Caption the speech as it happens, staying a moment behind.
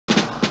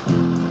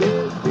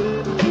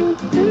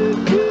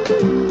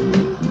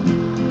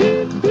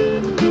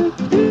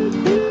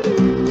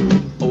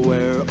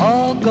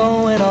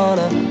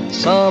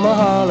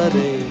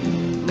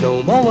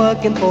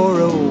working for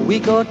a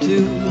week or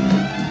two.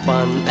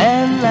 Fun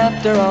and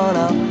laughter on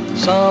a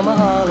summer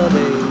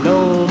holiday.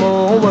 No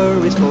more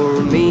worries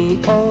for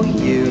me or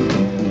you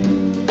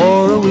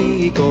for a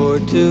week or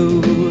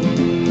two.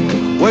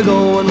 We're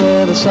going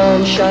where the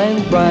sun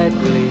shines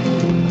brightly.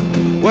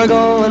 We're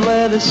going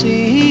where the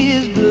sea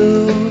is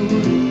blue.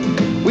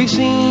 We've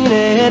seen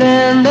it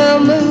in the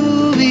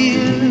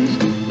movies.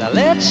 Now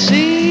let's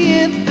see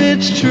if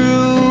it's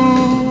true.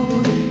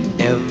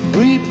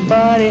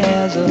 Everybody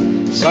has a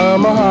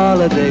summer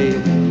holiday,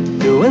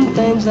 doing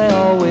things they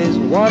always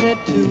wanted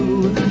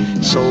to.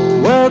 So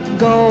we're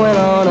going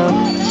on a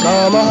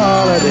summer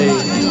holiday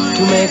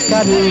to make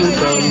our dreams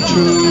come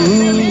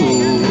true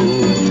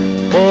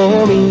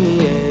for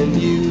me and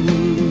you.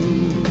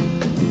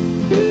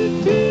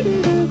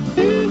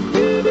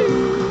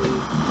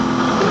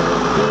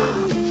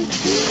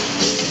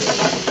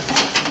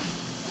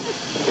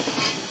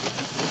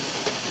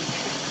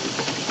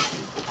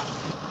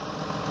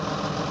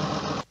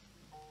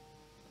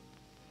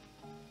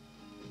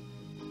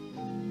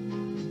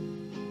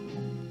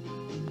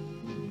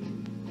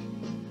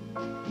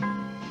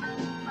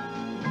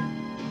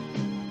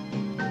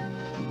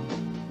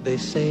 They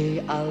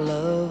say I'll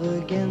love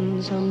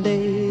again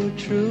someday, or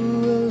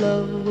true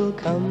love will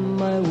come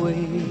my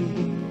way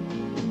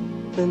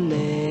the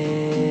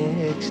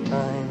next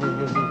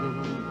time.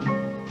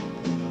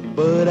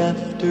 But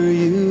after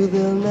you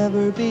there'll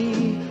never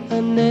be a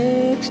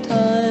next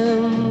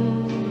time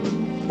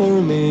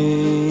for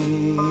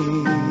me.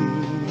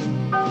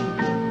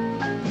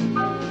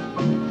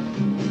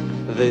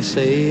 They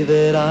say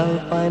that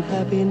I'll find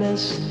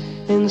happiness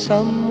in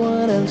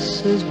someone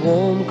else's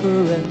warm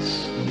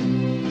caress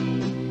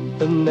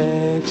the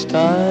next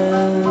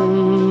time.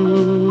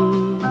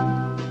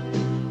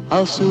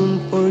 I'll soon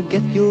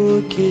forget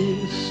your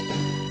kiss,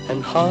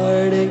 and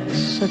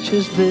heartaches such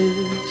as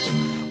this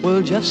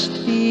will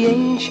just be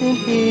ancient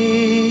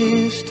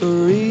history.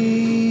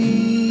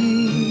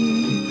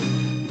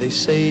 They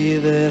say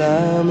that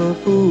I'm a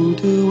fool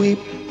to weep,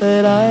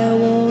 that I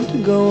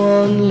won't go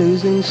on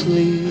losing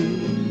sleep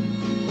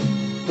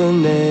the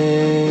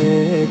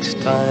next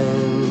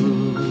time.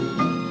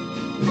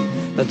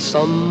 That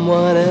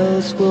someone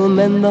else will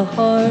mend the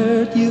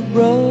heart you've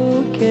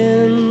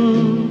broken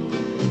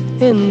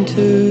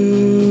into.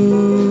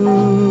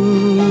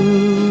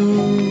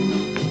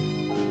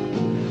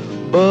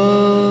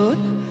 But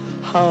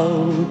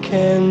how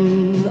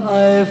can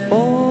I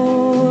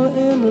fall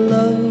in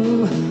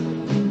love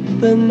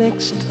the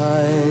next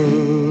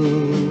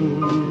time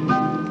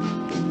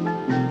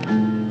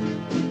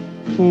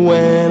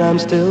when I'm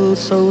still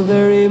so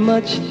very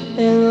much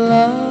in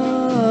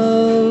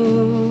love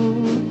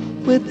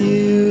with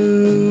you?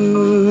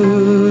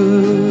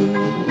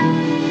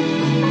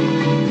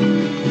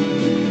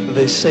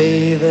 They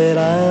say that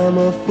I'm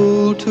a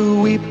fool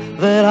to weep,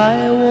 that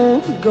I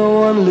won't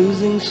go on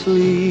losing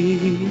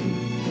sleep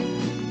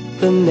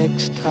the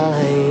next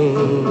time.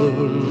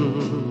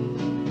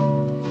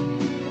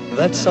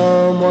 That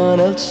someone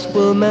else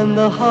will mend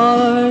the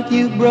heart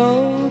you've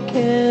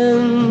broken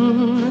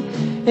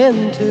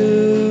into.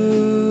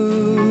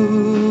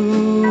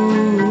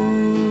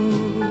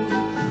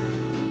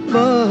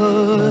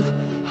 But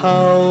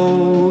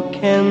how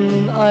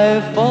can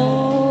I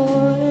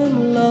fall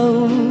in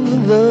love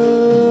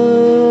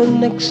the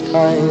next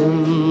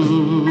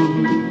time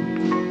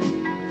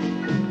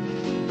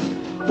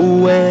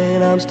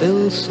when I'm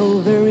still so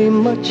very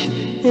much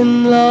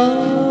in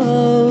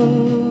love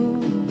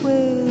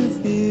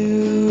with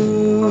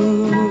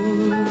you?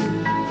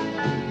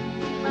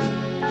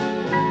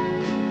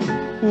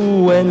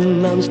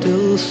 When I'm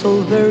still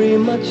so very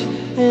much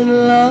in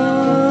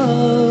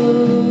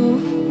love